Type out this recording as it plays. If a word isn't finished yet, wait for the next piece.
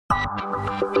Hi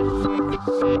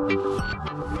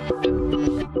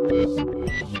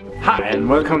and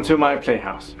welcome to my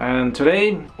playhouse. And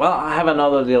today, well, I have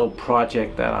another little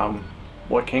project that I'm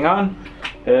working on.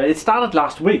 It started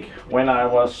last week when I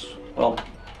was, well,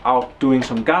 out doing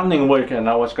some gardening work, and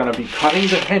I was gonna be cutting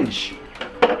the hedge.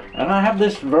 And I have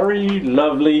this very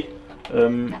lovely,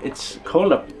 it's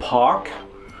called a Park,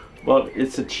 but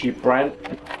it's a cheap brand.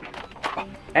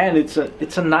 And it's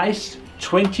a nice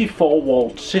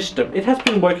 24-volt system. It has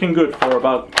been working good for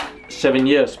about 7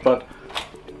 years, but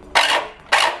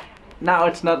now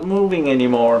it's not moving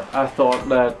anymore. I thought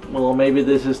that, well, maybe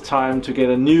this is time to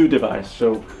get a new device.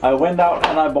 So I went out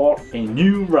and I bought a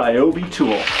new Ryobi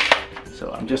tool.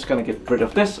 So I'm just gonna get rid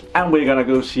of this and we're gonna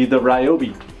go see the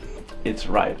Ryobi. It's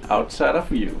right outside of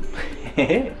view.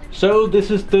 So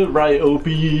this is the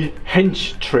Ryobi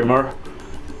Hedge Trimmer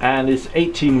and it's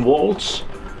 18 volts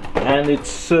and it's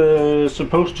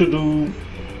supposed to do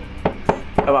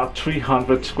about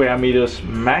 300 square meters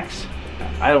max.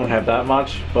 I don't have that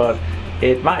much, but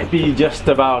it might be just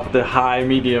about the high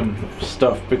medium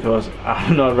stuff because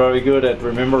I'm not very good at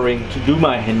remembering to do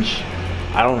my hinge.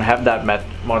 I don't have that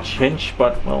much hinge,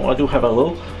 but well, I do have a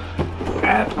little.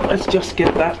 And let's just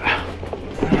get that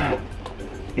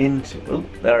into, oh,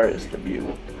 there is the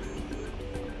view.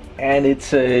 And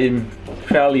it's a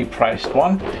fairly priced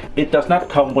one. It does not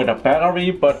come with a battery,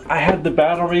 but I have the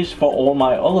batteries for all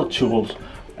my other tools.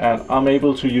 And I'm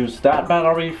able to use that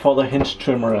battery for the hedge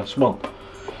trimmer as well.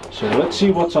 So let's see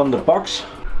what's on the box.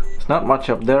 There's not much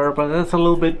up there, but there's a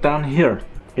little bit down here.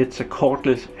 It's a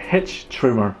cordless hedge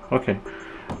trimmer. Okay.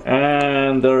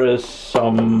 And there is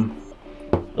some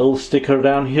little sticker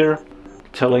down here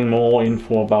telling more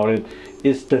info about it.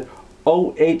 It's the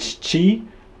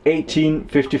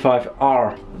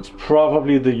OHT1855R. It's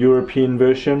probably the European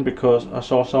version because I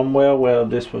saw somewhere where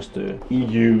this was the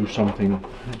EU something.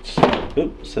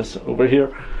 Oops, says over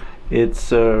here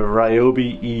it's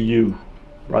Ryobi EU,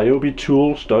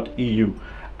 ryobitools.eu,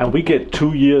 and we get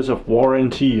 2 years of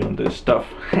warranty on this stuff.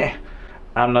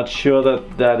 I'm not sure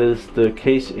that that is the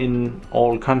case in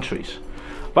all countries,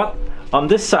 but on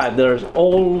this side there's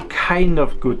all kind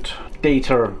of good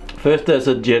data. First, there's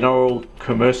a general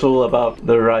commercial about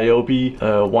the Ryobi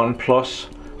ONE Plus.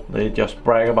 They just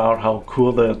brag about how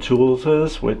cool their tools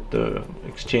is with the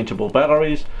exchangeable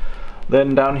batteries.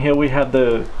 Then down here we have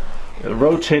the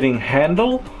rotating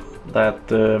handle that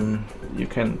you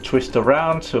can twist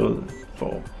around so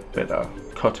for better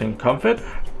cutting comfort.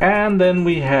 And then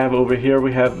we have over here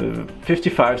we have the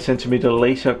 55 centimeter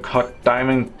laser cut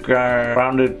diamond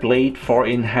grounded blade for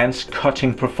enhanced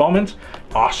cutting performance.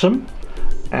 Awesome.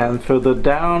 And further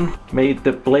down made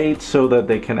the blade so that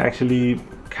they can actually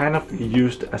kind of be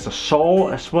used as a saw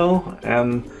as well.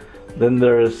 And then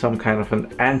there is some kind of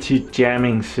an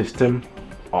anti-jamming system.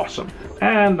 Awesome.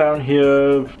 And down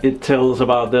here it tells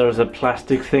about there's a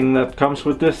plastic thing that comes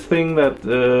with this thing that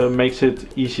makes it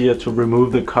easier to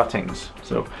remove the cuttings.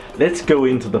 So let's go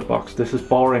into the box. This is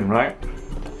boring, right?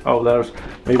 Oh, there's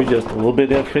maybe just a little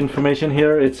bit of information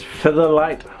here. It's feather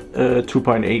light,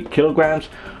 2.8 kilograms.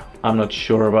 I'm not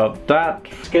sure about that.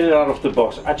 Let's get it out of the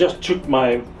box. I just took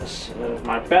my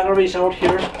my batteries out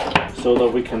here so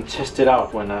that we can test it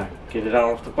out when I get it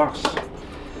out of the box.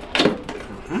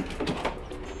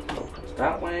 Opens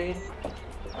that way.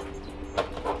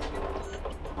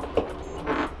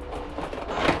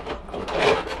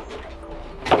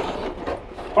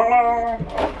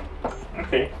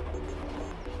 Okay.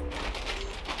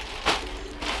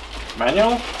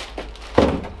 Manual.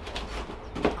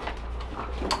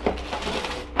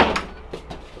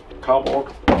 Cardboard.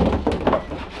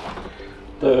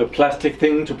 The plastic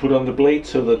thing to put on the blade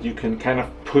so that you can kind of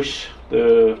push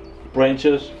the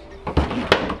branches.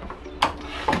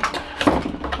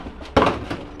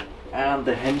 And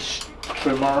the hedge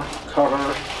trimmer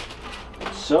cutter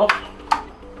itself.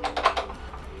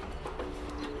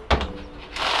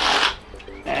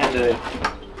 And a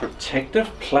protective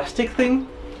plastic thing.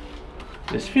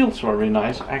 This feels very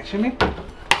nice actually. I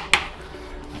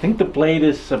think the blade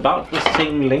is about the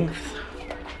same length.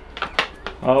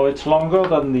 Oh, it's longer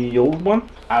than the old one.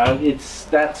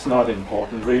 That's not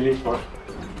important really, but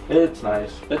it's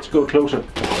nice. Let's go closer.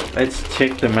 Let's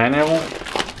check the manual.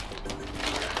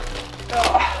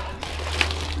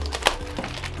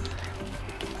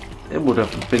 It would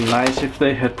have been nice if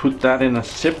they had put that in a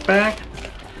zip bag.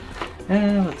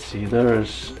 And let's see,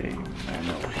 there's a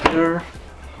manual here.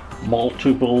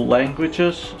 Multiple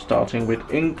languages, starting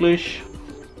with English.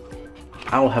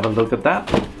 I'll have a look at that.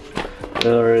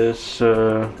 There is,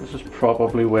 this is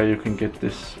probably where you can get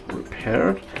this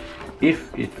repaired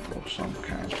if it for some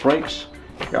kind breaks.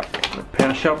 Yeah,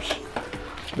 repair shops.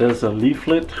 There's a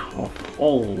leaflet of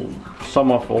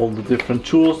some of all the different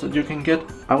tools that you can get.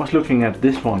 I was looking at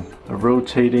this one, a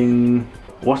rotating,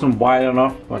 wasn't wide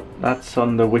enough, but that's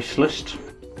on the wish list.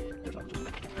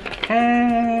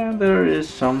 And there is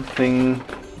something,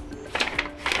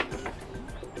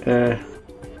 I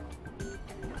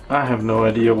have no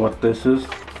idea what this is.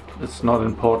 It's not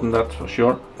important, that's for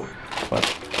sure. But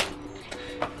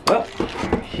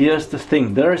here's the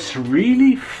thing, there is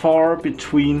really far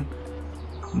between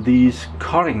these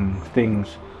cutting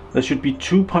things. There should be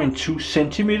 2.2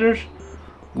 centimeters,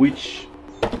 which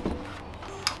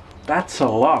that's a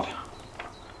lot.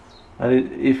 And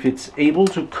if it's able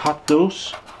to cut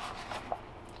those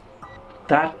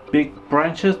that big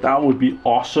branches, that would be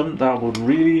awesome. That would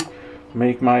really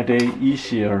make my day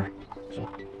easier.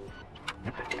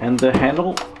 And the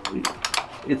handle,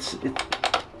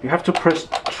 you have to press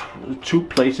two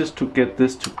places to get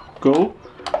this to go.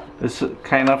 It's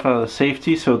kind of a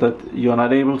safety so that you're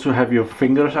not able to have your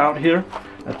fingers out here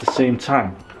at the same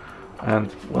time. And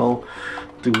well,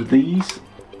 do these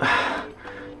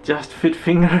just fit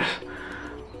fingers?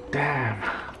 Damn,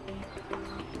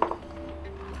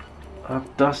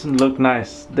 that doesn't look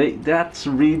nice. That's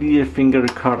really a finger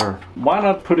cutter. Why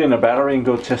not put in a battery and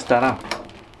go test that out?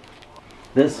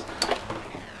 It's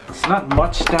not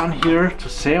much down here to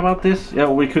say about this. Yeah,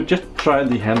 we could just try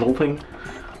the handle thing.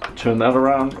 Turn that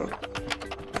around, but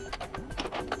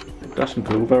it doesn't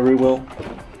go very well.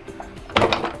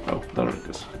 Oh, there it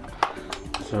is.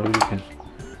 So you can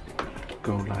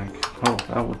go like, oh,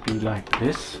 that would be like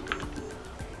this.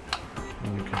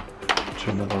 And you can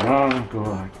turn it around and go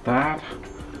like that.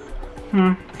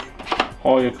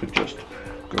 Or you could just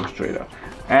go straight up.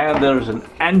 And there's an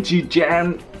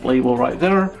anti-jam label right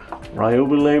there,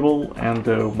 Ryobi label, and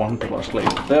the ONE+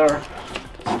 label there.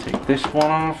 Let's take this one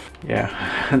off. Yeah,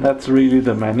 that's really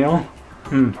the manual.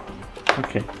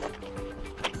 Okay.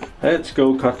 Let's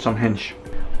go cut some hinge.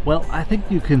 Well, I think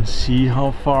you can see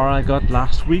how far I got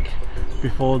last week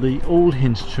before the old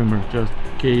hinge trimmer just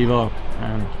gave up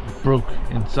and broke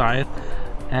inside,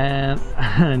 and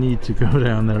I need to go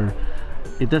down there.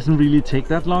 It doesn't really take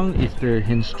that long if the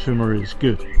hinge trimmer is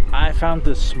good. I found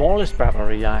the smallest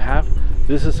battery I have.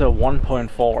 This is a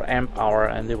 1.4 amp hour,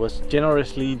 and it was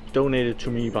generously donated to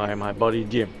me by my buddy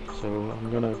Jim. So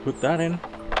I'm gonna put that in.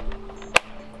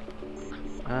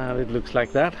 It looks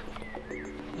like that,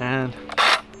 and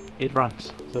it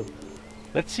runs. So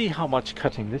let's see how much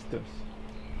cutting this does.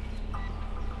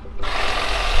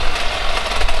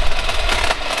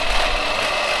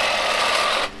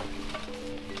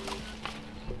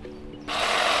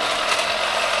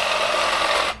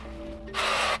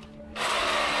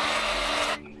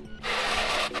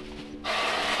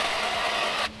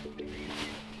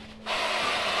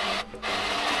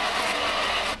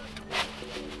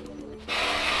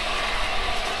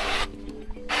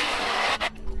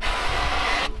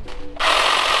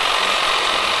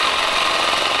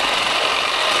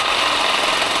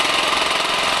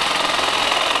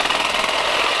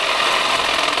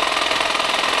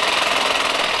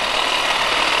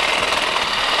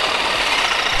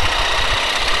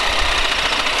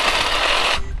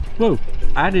 Whoa,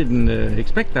 I didn't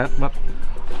expect that, but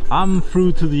I'm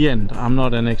through to the end. I'm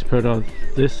not an expert on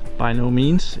this by no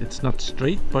means. It's not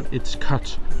straight, but it's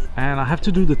cut. And I have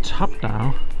to do the top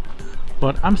now,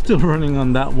 but I'm still running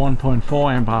on that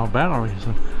 1.4 amp hour battery,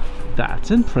 so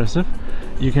that's impressive.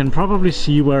 You can probably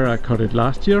see where I cut it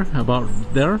last year, about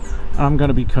there. I'm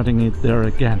gonna be cutting it there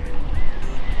again.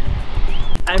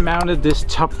 I mounted this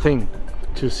top thing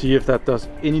to see if that does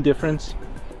any difference.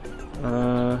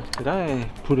 Did I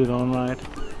put it on right?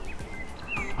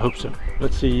 I hope so.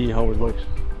 Let's see how it works.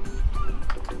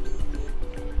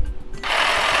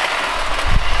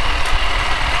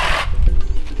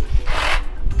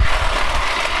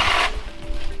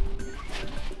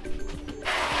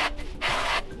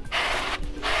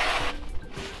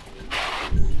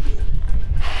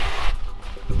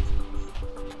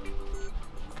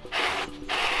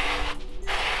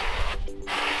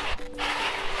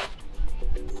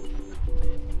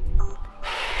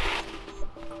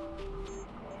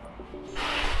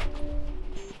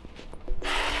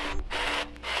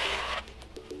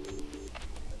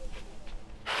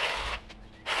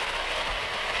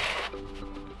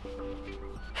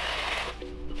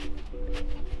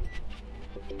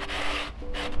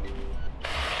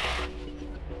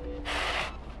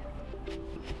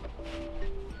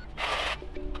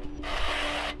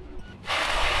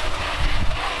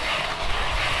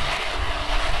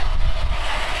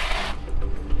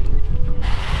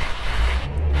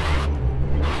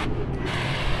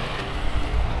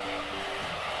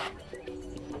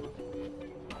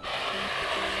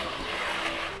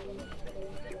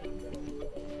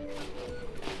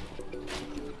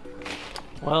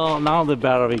 Well, now the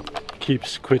battery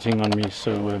keeps quitting on me,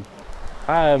 so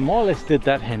I more or less did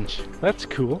that hinge. That's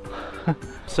cool.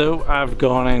 So I've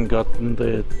gone and gotten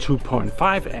the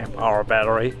 2.5 amp hour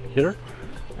battery here,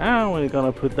 and we're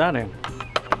gonna put that in.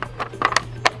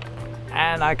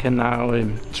 And I can now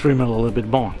trim it a little bit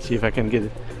more, see if I can get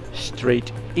it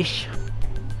straight-ish.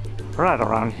 Right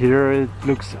around here it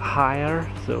looks higher,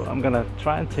 so I'm gonna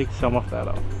try and take some of that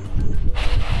off.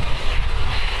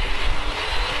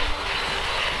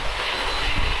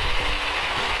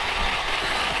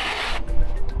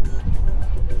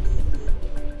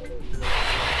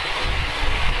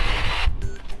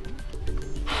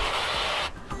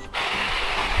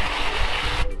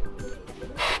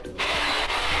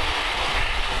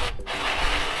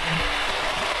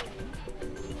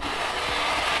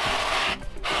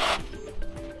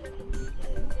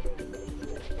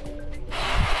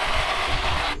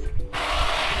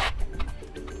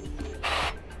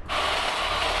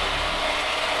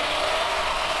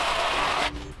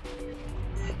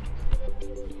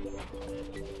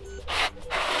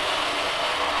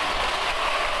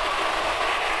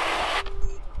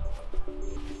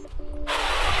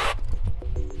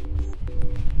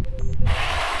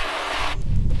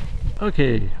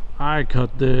 Okay, I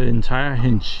cut the entire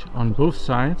hinge on both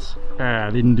sides.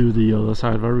 I didn't do the other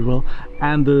side very well,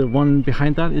 and the one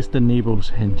behind that is the neighbor's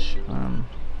hinge.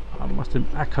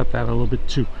 I cut that a little bit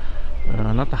too,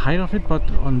 not the height of it, but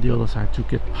on the other side to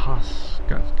get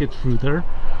through there.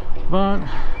 But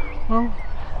well,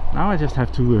 now I just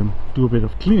have to do a bit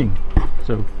of cleaning.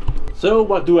 So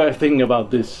what do I think about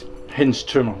this hinge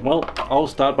trimmer? Well, I'll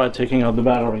start by taking out the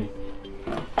battery.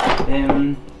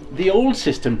 The old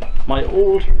system, my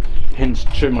old hinge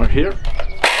trimmer here,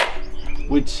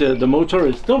 which the motor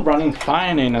is still running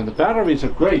fine in and the batteries are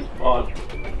great, but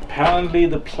apparently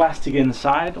the plastic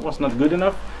inside was not good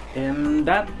enough, and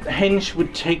that hinge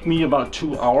would take me about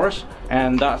 2 hours,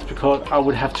 and that's because I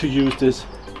would have to use this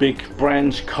big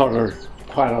branch cutter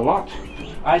quite a lot.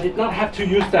 I did not have to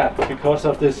use that because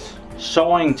of this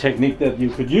sawing technique that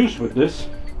you could use with this,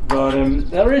 but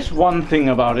there is one thing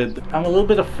about it. I'm a little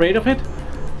bit afraid of it.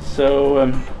 So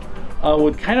I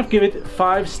would kind of give it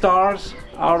 5 stars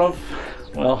out of,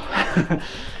 well,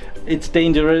 it's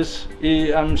dangerous.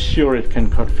 I'm sure it can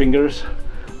cut fingers,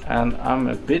 and I'm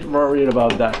a bit worried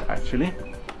about that actually.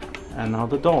 And now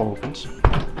the door opens.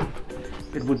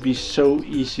 It would be so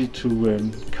easy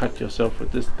to cut yourself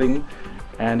with this thing,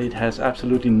 and it has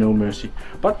absolutely no mercy.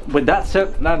 But with that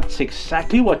said, that's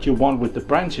exactly what you want with the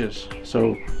branches.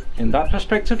 So in that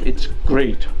perspective, it's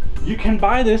great. You can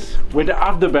buy this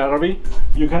without the battery.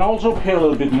 You can also pay a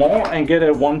little bit more and get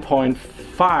a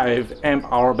 1.5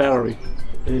 amp hour battery.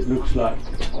 It looks like.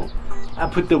 I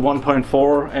put the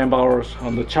 1.4 amp hours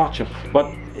on the charger,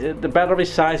 but the battery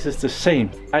size is the same.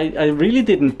 I really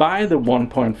didn't buy the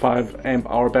 1.5 amp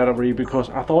hour battery because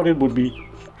I thought it would be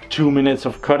 2 minutes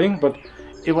of cutting, but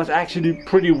it was actually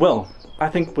pretty well. I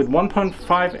think with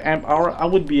 1.5 amp hour I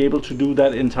would be able to do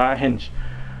that entire hinge.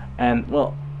 And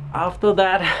well, after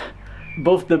that,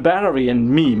 both the battery and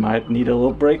me might need a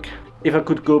little break. If I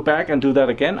could go back and do that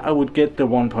again, I would get the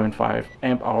 1.5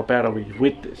 amp hour battery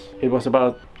with this. It was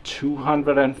about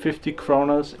 250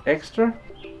 kronas extra.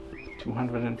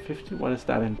 250, what is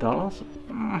that in dollars?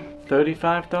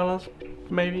 $35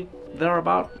 maybe,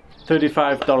 thereabout.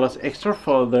 $35 extra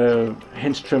for the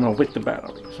hinge trimmer with the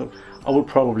battery. So I would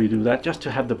probably do that just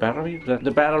to have the battery.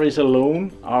 The batteries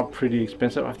alone are pretty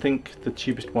expensive. I think the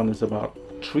cheapest one is about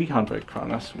 300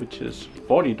 kronas, which is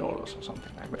 $40 or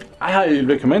something like that. I highly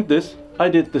recommend this. I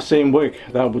did the same work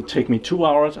that would take me 2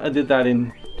 hours. I did that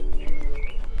in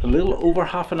a little over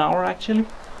half an hour actually.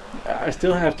 I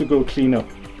still have to go clean up.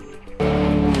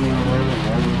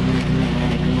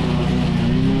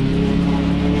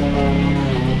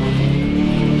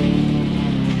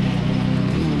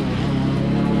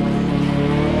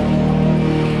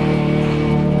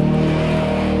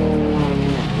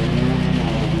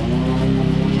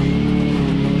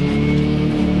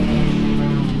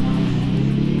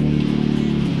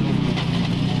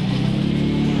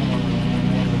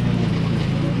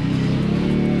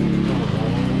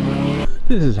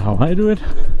 This is how I do it,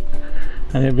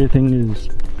 and everything is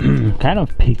kind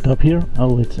of picked up here.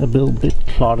 Oh, it's a little bit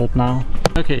cluttered now.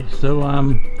 Okay, so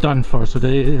I'm done for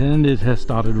today, and it has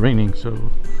started raining, so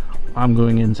I'm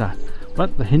going inside.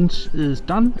 But the hinge is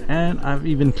done, and I've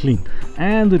even cleaned,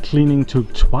 and the cleaning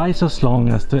took twice as long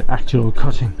as the actual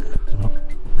cutting. So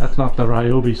that's not the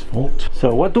Ryobi's fault.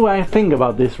 So what do I think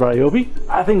about this Ryobi?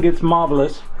 I think it's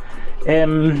marvelous.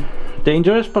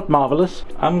 Dangerous but marvelous.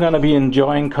 I'm gonna be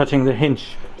enjoying cutting the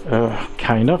hinge.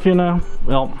 Kind of, you know.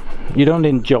 Well, you don't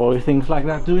enjoy things like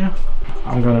that, do you?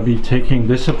 I'm gonna be taking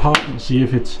this apart and see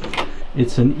if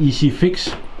it's an easy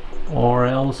fix, or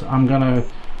else I'm gonna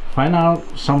find out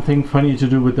something funny to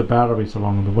do with the batteries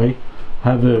along the way.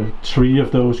 I have 3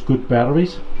 of those good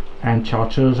batteries and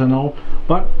chargers and all,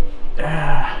 but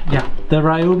yeah, the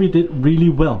Ryobi did really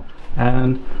well,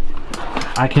 and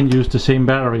I can use the same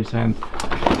batteries and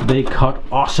they cut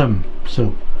awesome.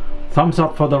 So thumbs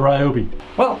up for the Ryobi.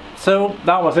 Well, so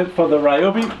that was it for the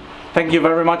Ryobi. Thank you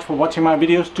very much for watching my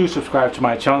videos. Do subscribe to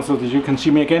my channel so that you can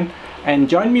see me again, and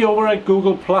join me over at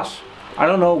Google+. I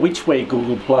don't know which way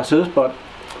Google+ is, but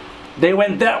they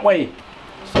went that way.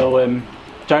 So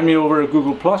join me over at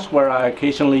Google+, where I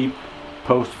occasionally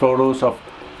post photos of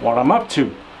what I'm up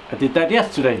to. I did that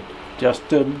yesterday. Just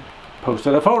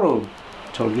posted a photo.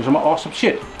 Told you some awesome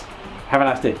shit. Have a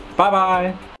nice day.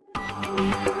 Bye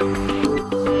bye.